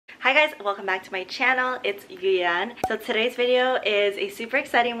Hi guys, welcome back to my channel. It's Yuyan. So today's video is a super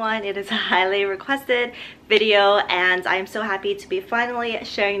exciting one. It is a highly requested video and I'm so happy to be finally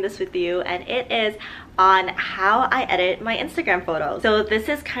sharing this with you, and it is on how I edit my Instagram photos. So this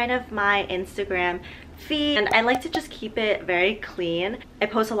is kind of my Instagram feed and I like to just keep it very clean. I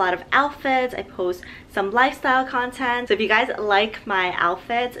post a lot of outfits, I post some lifestyle content. So if you guys like my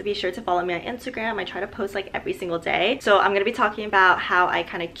outfits, be sure to follow me on Instagram. I try to post like every single day. So I'm gonna be talking about how I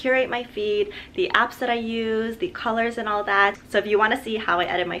kind of curate my feed, the apps that I use, the colors and all that. So if you want to see how I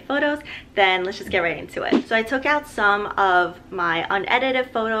edit my photos, then let's just get right into it. So I took out some of my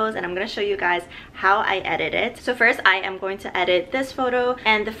unedited photos and I'm going to show you guys how I edit it. So first I am going to edit this photo,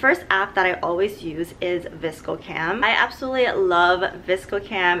 and the first app that I always use is VSCO Cam. I absolutely love VSCO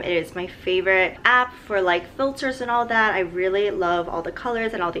Cam. It is my favorite app for like filters and all that. I really love all the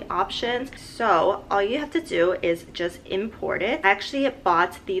colors and all the options. So all you have to do is just import it. I actually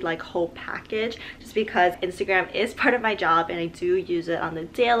bought the like whole package just because Instagram is part of my job and I do use it on the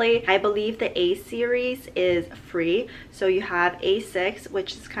daily. I believe the A series is free. So you have A6,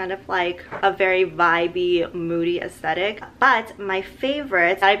 which is kind of like a very vibey, moody aesthetic. But my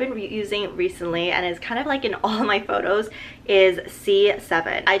favorite that I've been using recently, and is kind of like in all my photos, is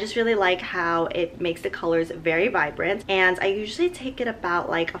C7. I just really like how it makes the colors very vibrant, and I usually take it about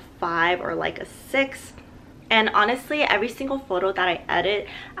like a 5 or like a 6. And honestly, every single photo that I edit,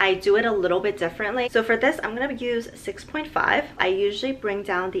 I do it a little bit differently. So for this, I'm gonna use 6.5. I usually bring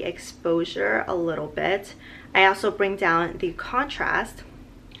down the exposure a little bit. I also bring down the contrast.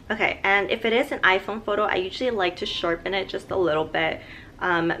 Okay, and if it is an iPhone photo, I usually like to sharpen it just a little bit,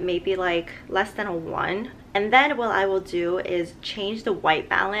 maybe like less than a 1. And then what I will do is change the white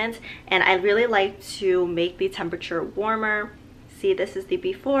balance, and I really like to make the temperature warmer. See, this is the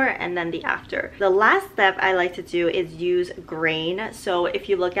before and then the after. The last step I like to do is use grain. So if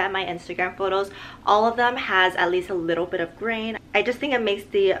you look at my Instagram photos, all of them has at least a little bit of grain. I just think it makes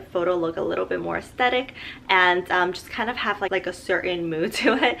the photo look a little bit more aesthetic and just kind of have like a certain mood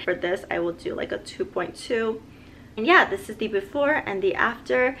to it. For this, I will do like a 2.2. And yeah, this is the before and the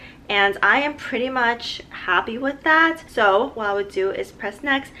after, and I am pretty much happy with that. So what I would do is press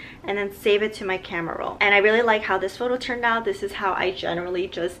next and then save it to my camera roll. And I really like how this photo turned out. This is how I generally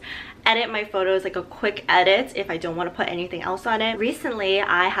just edit my photos, like a quick edit if I don't want to put anything else on it. Recently,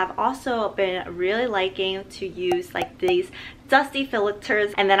 I have also been really liking to use like these dusty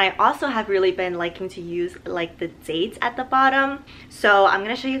filters, and then I also have really been liking to use like the dates at the bottom. So I'm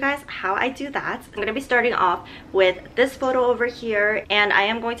gonna show you guys how I do that. I'm gonna be starting off with this photo over here, and I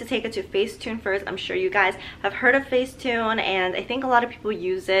am going to take it to FaceTune first. I'm sure you guys have heard of FaceTune, and I think a lot of people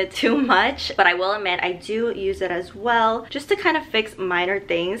use it too much, but I will admit I do use it as well, just to kind of fix minor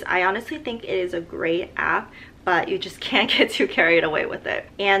things. I honestly think it is a great app, but you just can't get too carried away with it.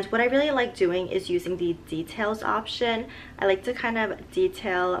 And what I really like doing is using the details option. I like to kind of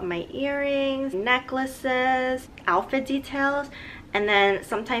detail my earrings, necklaces, outfit details, and then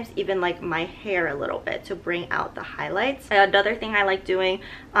sometimes even like my hair a little bit to bring out the highlights. Another thing I like doing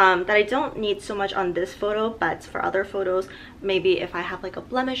that I don't need so much on this photo, but for other photos, maybe if I have like a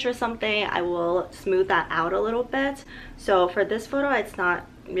blemish or something, I will smooth that out a little bit. So for this photo, it's not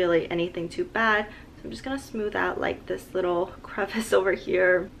really anything too bad. I'm just gonna smooth out like this little crevice over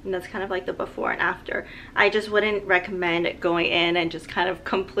here, and that's kind of like the before and after. I just wouldn't recommend going in and just kind of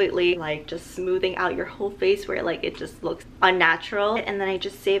completely like just smoothing out your whole face where like it just looks unnatural. And then I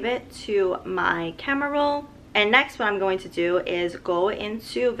just save it to my camera roll. And next what I'm going to do is go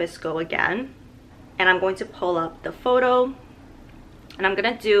into VSCO again, and I'm going to pull up the photo, and I'm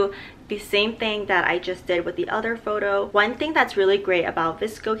gonna do the same thing that I just did with the other photo. One thing that's really great about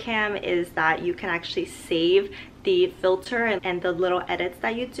VSCO Cam is that you can actually save the filter and the little edits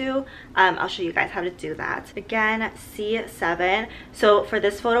that you do. I'll show you guys how to do that. Again, C7. So for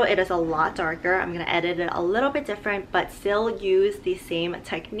this photo, it is a lot darker. I'm gonna edit it a little bit different, but still use the same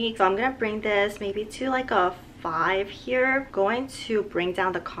technique. So I'm gonna bring this maybe to like a 5 here. Going to bring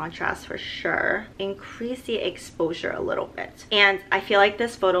down the contrast for sure, increase the exposure a little bit, and I feel like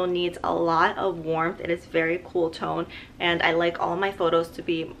this photo needs a lot of warmth. It is very cool tone, and I like all my photos to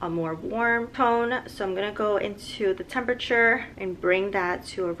be a more warm tone. So I'm gonna go into the temperature and bring that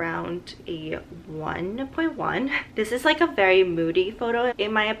to around a 1.1. This is like a very moody photo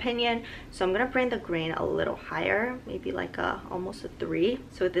in my opinion, so I'm gonna bring the grain a little higher, maybe like almost a 3.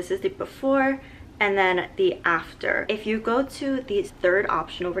 So this is the before and then the after. If you go to the third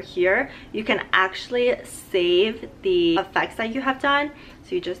option over here, you can actually save the effects that you have done.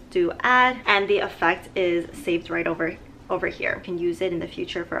 So you just do add, and the effect is saved right over over here. You can use it in the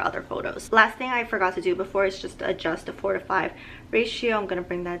future for other photos. Last thing I forgot to do before is just adjust the 4:5 ratio. I'm gonna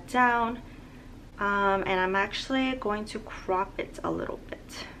bring that down, and I'm actually going to crop it a little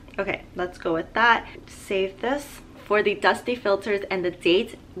bit. Okay, let's go with that. Save this. For the dusty filters and the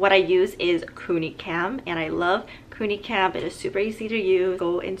date, what I use is Kuni Cam, and I love Kuni Cam. It is super easy to use.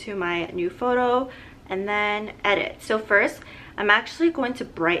 Go into my new photo and then edit. So first, I'm actually going to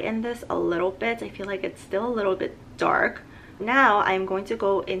brighten this a little bit. I feel like it's still a little bit dark. Now I'm going to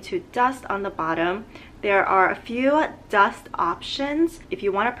go into dust on the bottom. There are a few dust options. If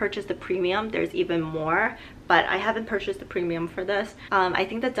you want to purchase the premium, there's even more, but I haven't purchased the premium for this. I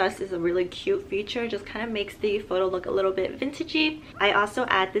think the dust is a really cute feature. Just kind of makes the photo look a little bit vintagey. I also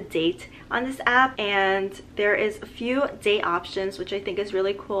add the date on this app, and there is a few date options, which I think is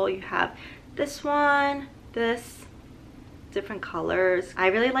really cool. You have this one, this, different colors. I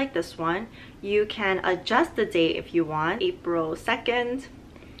really like this one. You can adjust the date if you want. April 2nd.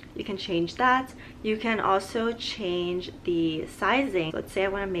 You can change that. You can also change the sizing. Let's say I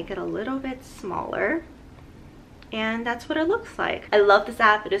want to make it a little bit smaller, and that's what it looks like. I love this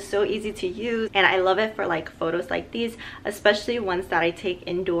app. It is so easy to use, and I love it for like photos like these, especially ones that I take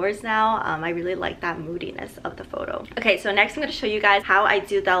indoors now. I really like that moodiness of the photo. Okay, so next I'm going to show you guys how I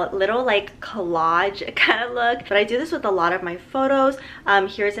do that little like collage kind of look, but I do this with a lot of my photos.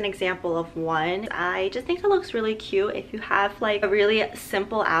 Here's an example of one. I just think it looks really cute if you have like a really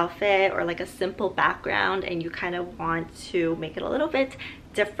simple outfit or like a simple background and you kind of want to make it a little bit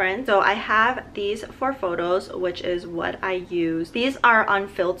different. So I have these 4 photos, which is what I use. These are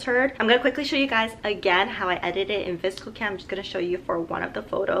unfiltered. I'm gonna quickly show you guys again how I edit it in VSCO Cam. I'm just gonna show you for one of the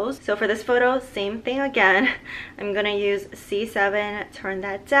photos. So for this photo, same thing again. I'm gonna use C7, turn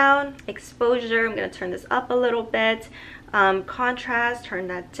that down. Exposure, I'm gonna turn this up a little bit. Contrast, turn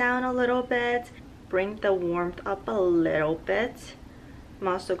that down a little bit. Bring the warmth up a little bit. I'm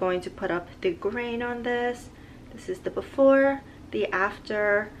also going to put up the grain on this. This is the before, the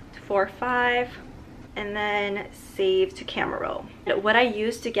after, 4:5, and then save to camera roll. What I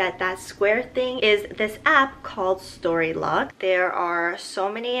use to get that square thing is this app called Storylock. There are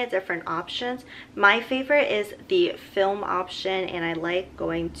so many different options. My favorite is the film option, and I like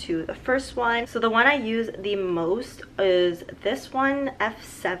going to the first one. So the one I use the most is this one,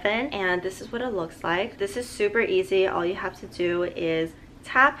 F7, and this is what it looks like. This is super easy. All you have to do is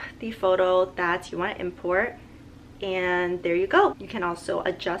tap the photo that you want to import, and there you go. You can also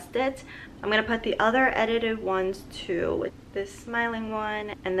adjust it. I'm gonna put the other edited ones too, with this smiling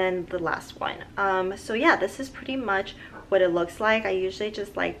one and then the last one. So yeah, this is pretty much what it looks like. I usually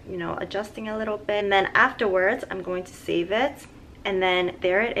just like, you know, adjusting a little bit, and then afterwards I'm going to save it, and then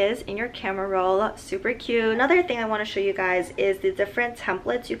there it is in your camera roll. Super cute. Another thing I want to show you guys is the different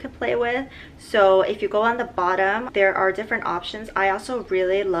templates you can play with. So if you go on the bottom, there are different options. I also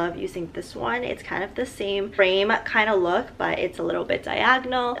really love using this one. It's kind of the same frame kind of look, but it's a little bit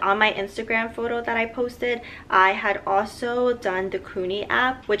diagonal. On my Instagram photo that I posted, I had also done the Kuni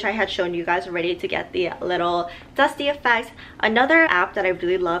app, which I had shown you guys already, to get the little dusty effects. Another app that I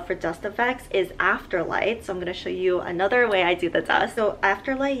really love for dust effects is Afterlight. So I'm going to show you another way I do the dust. So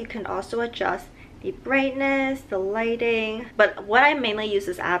Afterlight, you can also adjust the brightness, the lighting, but what I mainly use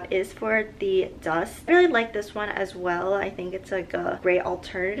this app is for the dust. I really like this one as well. I think it's like a great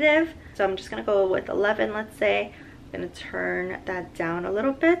alternative. So I'm just gonna go with 11, let's say. I'm gonna turn that down a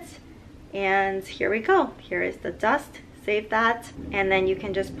little bit, and here we go. Here is the dust. Save that, and then you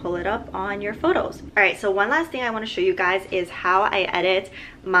can just pull it up on your photos. All right, so one last thing I want to show you guys is how I edit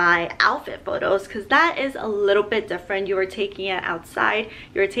my outfit photos, because that is a little bit different. You are taking it outside,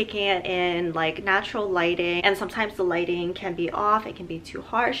 you're taking it in like natural lighting, and sometimes the lighting can be off, it can be too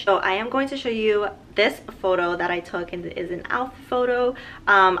harsh. So I am going to show you this photo that I took, and it is an outfit photo.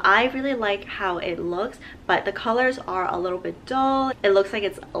 I really like how it looks, but the colors are a little bit dull. It looks like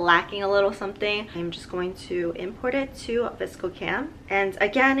it's lacking a little something. I'm just going to import it to VSCO Cam, and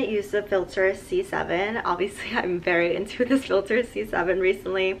again use the filter C7. Obviously I'm very into this filter C7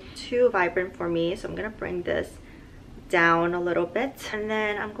 recently. Too vibrant for me, so I'm gonna bring this down a little bit, and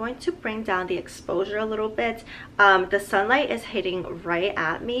then I'm going to bring down the exposure a little bit. The sunlight is hitting right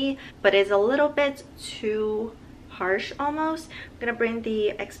at me, but it's a little bit too harsh almost. I'm gonna bring the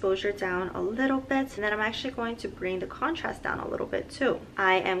exposure down a little bit, and then I'm actually going to bring the contrast down a little bit too.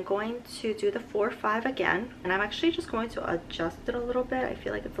 I am going to do the 4:5 again, and I'm actually just going to adjust it a little bit. I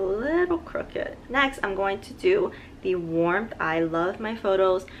feel like it's a little crooked. Next, I'm going to do the warmth. I love my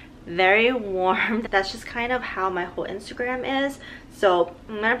photos very warm. That's just kind of how my whole Instagram is. So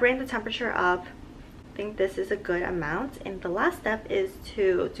I'm gonna bring the temperature up, I think this is a good amount. And the last step is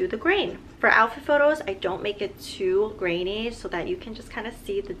to do the grain. For outfit photos, I don't make it too grainy so that you can just kind of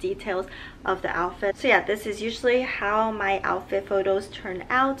see the details of the outfit. So yeah, this is usually how my outfit photos turn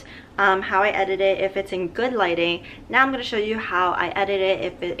out, how I edit it if it's in good lighting. Now I'm going to show you how I edit it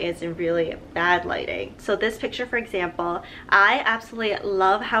if it is in really bad lighting. So this picture, for example, I absolutely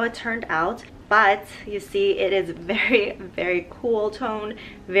love how it turned out. But you see, it is very cool tone,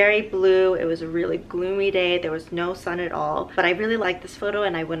 very blue. It was a really gloomy day. There was no sun at all. But I really like this photo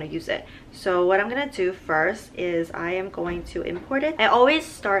and I want to use it. So what I'm going to do first is I am going to import it. I always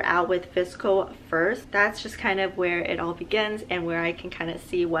start out with VSCO first. That's just kind of where it all begins and where I can kind of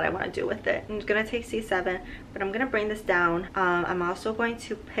see what I want to do with it. I'm going to take C7, but I'm going to bring this down. I'm also going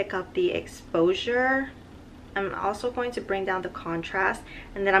to pick up the exposure. I'm also going to bring down the contrast,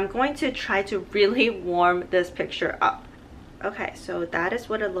 and then I'm going to try to really warm this picture up. Okay, so that is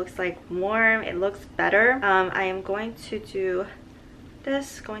what it looks like warm. It looks better. I am going to do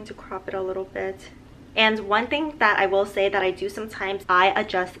this, going to crop it a little bit. And one thing that I will say that I do sometimes, I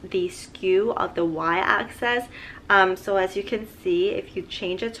adjust the skew of the y-axis. So as you can see, if you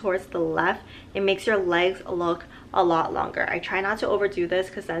change it towards the left, it makes your legs look a lot longer. I try not to overdo this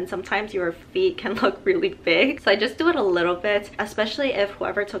because then sometimes your feet can look really big. So I just do it a little bit, especially if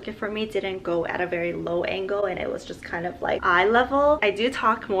whoever took it for me didn't go at a very low angle and it was just kind of like eye level. I do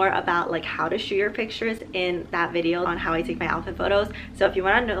talk more about like how to shoot your pictures in that video on how I take my outfit photos. So if you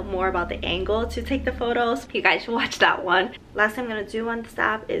want to know more about the angle to take the photos, you guys should watch that one. Last thing I'm going to do on this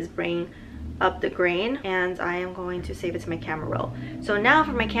app is bring up the grain, and I am going to save it to my camera roll. So now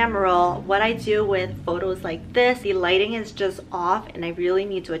for my camera roll, what I do with photos like this, the lighting is just off and I really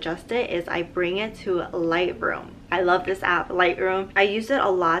need to adjust it, is I bring it to Lightroom. I love this app, Lightroom. I use it a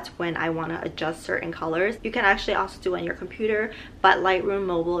lot when I want to adjust certain colors. You can actually also do it on your computer, but Lightroom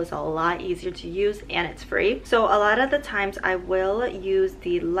Mobile is a lot easier to use and it's free. So a lot of the times I will use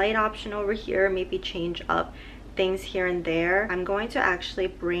the light option over here, maybe change up things here and there. I'm going to actually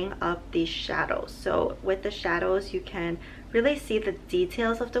bring up the shadows. So with the shadows, you can really see the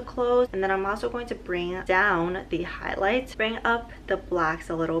details of the clothes. And then I'm also going to bring down the highlights, bring up the blacks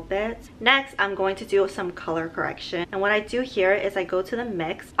a little bit. Next, I'm going to do some color correction. And what I do here is I go to the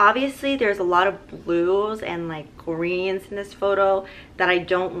mix. Obviously, there's a lot of blues and like greens in this photo that I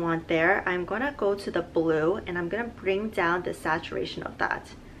don't want there. I'm gonna go to the blue and I'm gonna bring down the saturation of that.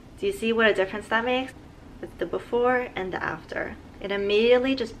 Do you see what a difference that makes? It's the before and the after. It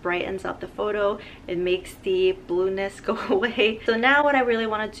immediately just brightens up the photo. It makes the blueness go away. So now what I really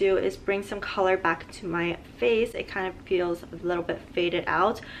want to do is bring some color back to my face. It kind of feels a little bit faded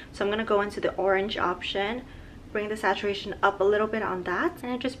out. So I'm going to go into the orange option, bring the saturation up a little bit on that,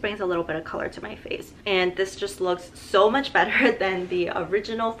 and it just brings a little bit of color to my face. And this just looks so much better than the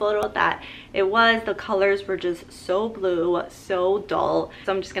original photo that it was. The colors were just so blue, so dull.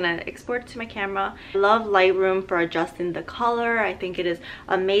 So I'm just gonna export it to my camera. I love Lightroom for adjusting the color. I think it is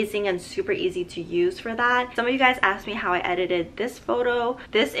amazing and super easy to use for that. Some of you guys asked me how I edited this photo.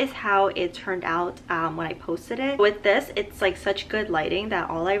 This is how it turned out when I posted it. With this, it's like such good lighting that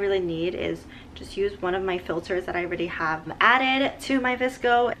all I really need is just use one of my filters that I already have added to my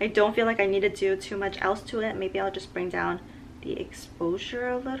VSCO. I don't feel like I need to do too much else to it. Maybe I'll just bring down the exposure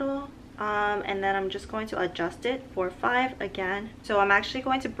a little. And then I'm just going to adjust it for 5 again. So I'm actually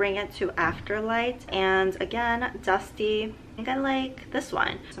going to bring it to Afterlight, and again, dusty. I think I like this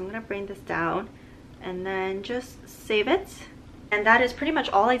one. So I'm gonna bring this down and then just save it. And that is pretty much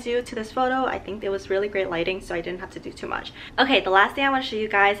all I do to this photo. I think it was really great lighting, so I didn't have to do too much. Okay, the last thing I want to show you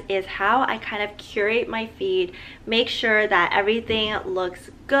guys is how I kind of curate my feed, make sure that everything looks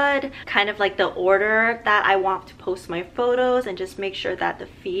good, kind of like the order that I want to post my photos, and just make sure that the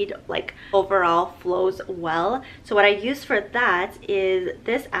feed like overall flows well. So what I use for that is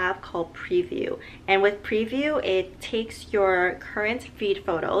this app called Preview. And with Preview, it takes your current feed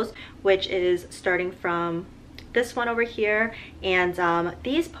photos, which is starting from this one over here, and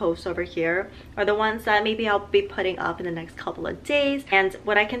these posts over here are the ones that maybe I'll be putting up in the next couple of days. And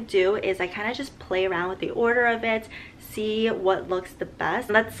what I can do is I kind of just play around with the order of it, see what looks the best.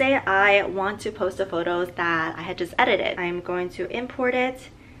 Let's say I want to post the photos that I had just edited. I'm going to import it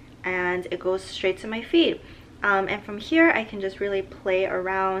and it goes straight to my feed. And from here I can just really play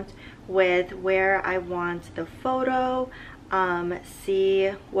around with where I want the photo, see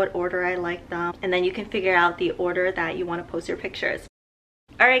what order I like them, and then you can figure out the order that you want to post your pictures.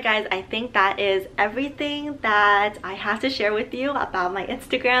 Alright guys, I think that is everything that I have to share with you about my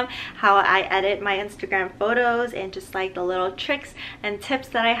Instagram, how I edit my Instagram photos, and just like the little tricks and tips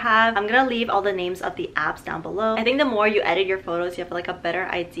that I have. I'm gonna leave all the names of the apps down below. I think the more you edit your photos, you have like a better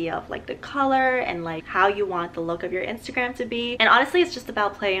idea of like the color and like how you want the look of your Instagram to be. And honestly, it's just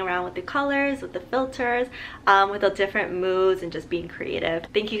about playing around with the colors, with the filters, with the different moods, and just being creative.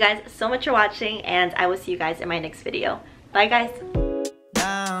 Thank you guys so much for watching, and I will see you guys in my next video. Bye guys.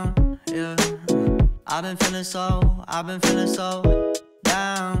 Yeah. I've been feeling so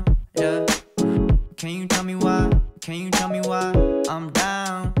down, yeah. Can you tell me why? I'm down.